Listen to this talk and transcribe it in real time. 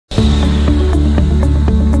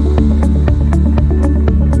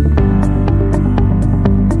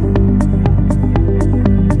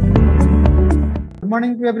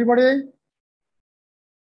morning to everybody.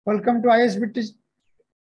 Welcome to Isbt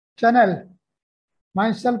channel.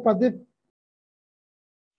 Myself Pradip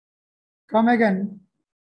come again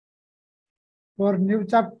for new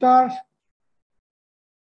chapter,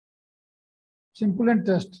 simple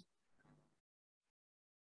interest.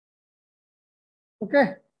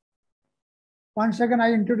 Okay. Once again,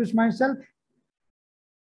 I introduce myself.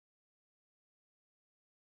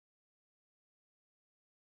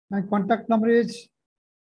 My contact number is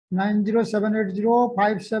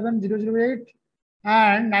 90780570008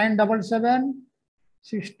 and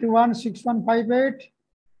 977616158.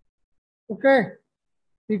 Okay.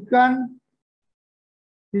 You can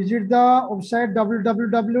visit the website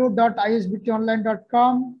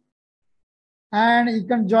www.isbtonline.com and you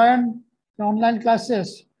can join the online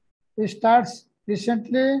classes. It starts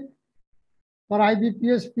recently for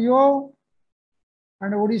IBPS PO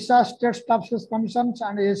and Odisha State Staff Commissions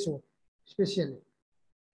and ASO especially.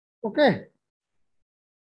 Okay.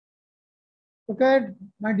 Okay,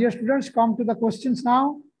 my dear students, come to the questions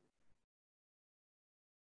now.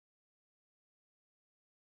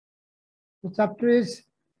 The chapter is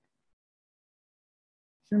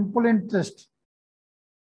simple interest.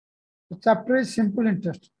 The chapter is simple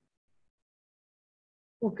interest.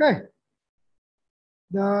 Okay.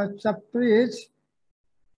 The chapter is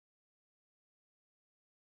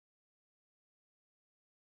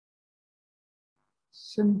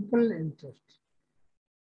simple interest.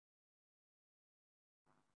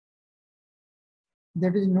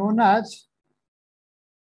 That is known as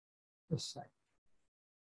SI.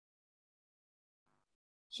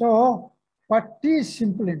 So, what is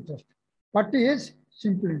simple interest? What is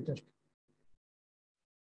simple interest?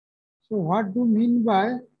 So, what do you mean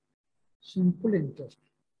by simple interest?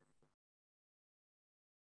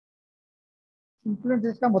 Simple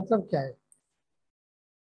interest का मतलब क्या है?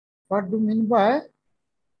 What do you mean by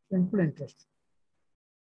simple interest?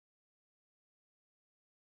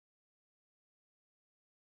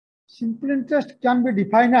 Simple interest can be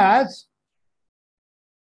defined as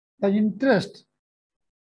the interest.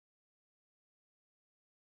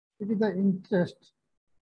 It is the interest.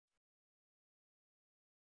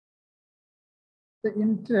 The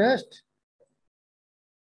interest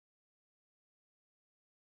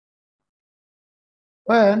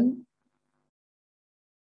when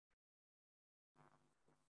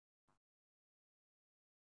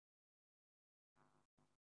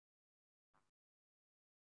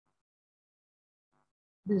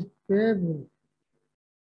it is payable.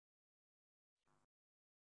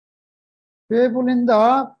 Payable in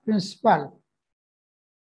the principal.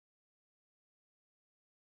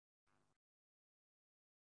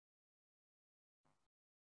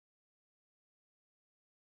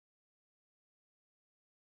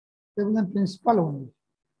 Payable in principal only.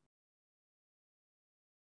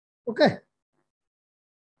 Okay.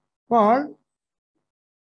 Called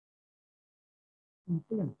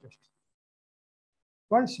simple interest.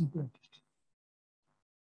 Called simple interest.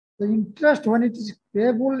 The interest when it is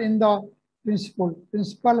payable in the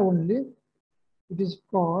principal only, it is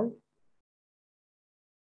called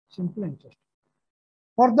simple interest.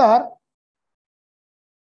 Further,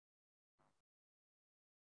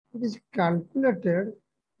 it is calculated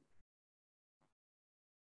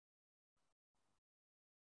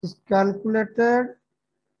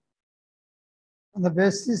on the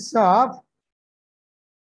basis of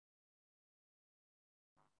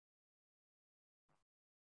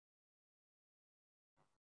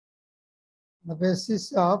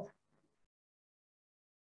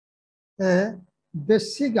a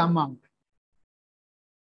basic amount.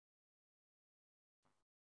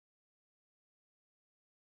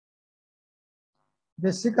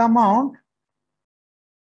 Basic amount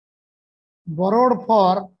borrowed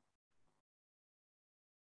for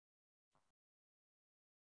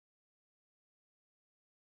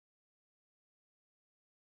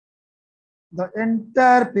the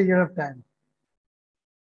entire period of time.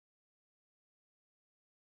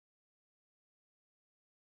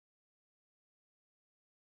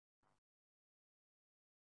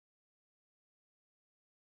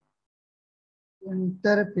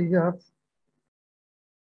 Entire period of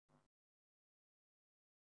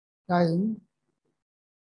time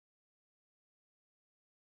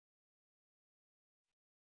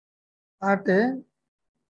at a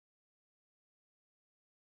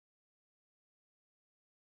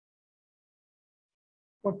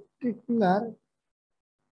particular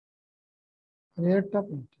rate of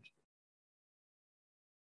interest.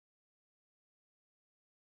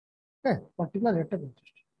 Okay, particular rate of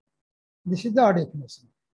interest. This is the definition.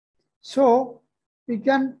 So we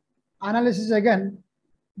can analysis again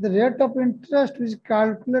The rate of interest is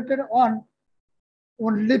calculated on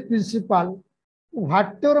only principal,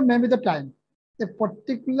 whatever may be the time, a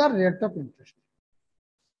particular rate of interest.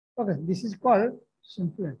 Okay, this is called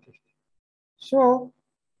simple interest. So,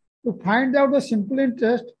 to find out the simple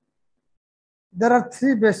interest, there are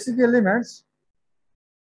three basic elements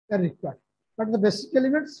that are required. What are the basic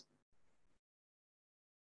elements?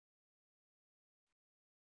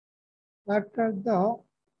 What are the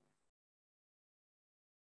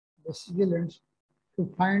basic elements to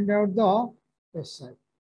find out the SI?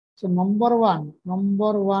 So number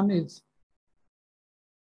one is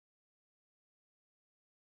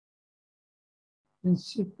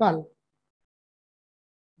principal,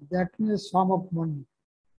 that means sum of money,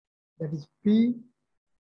 that is P,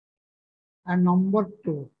 and number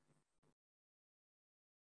two,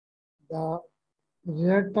 the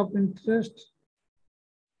rate of interest,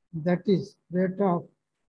 that is rate of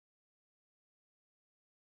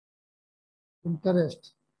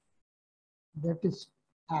interest, that is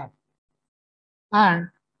R, and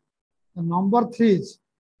the number three is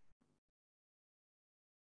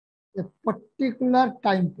a particular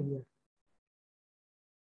time period,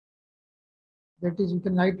 that is, we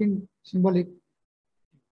can write in symbolic.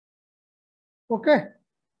 Okay,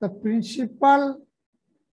 the principal,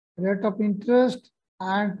 rate of interest,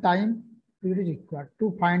 and time period required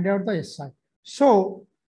to find out the SI. So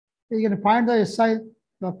you can find the SI,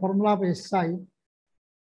 the formula of SI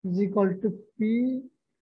is equal to P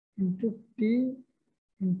into T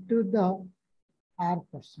into the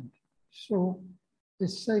R%. So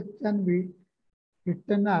SI can be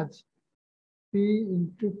written as P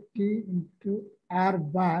into T into R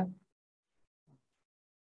by.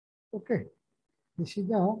 Okay, this is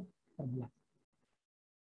the formula.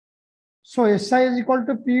 So SI is equal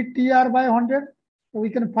to PTR by 100. So we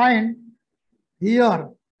can find here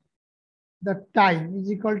the time is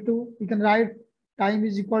equal to, we can write time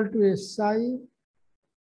is equal to SI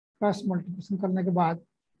cross multiplication करने के बाद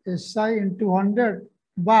SI into 100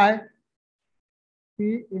 by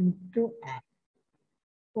P into R.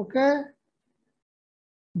 Okay.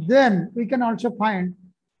 Then we can also find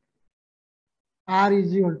R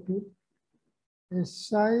is equal to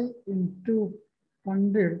SI into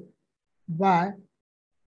 100 by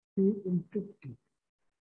P into T.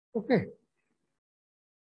 Okay.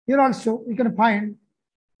 Here also we can find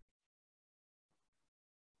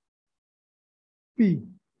P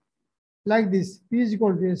like this. P is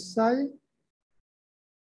equal to SI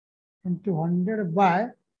into 100 by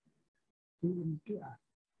P into R.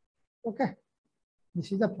 Okay.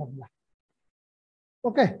 This is the formula.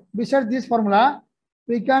 Okay. Besides this formula,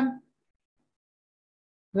 we can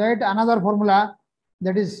write another formula,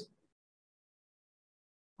 that is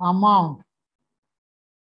amount,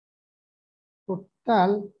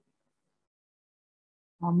 total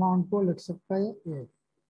amount को लिख सकता है A.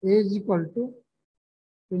 A is equal to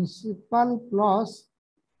principal plus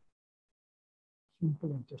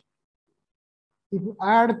simple interest. If you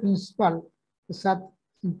add principal के साथ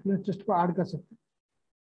simple interest को add कर सकते हैं.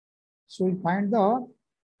 So we find the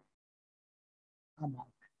amount.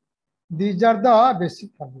 These are the basic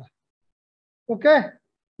formula. Okay.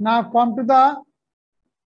 Now come to the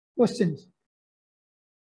questions.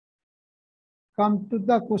 Come to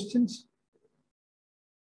the questions.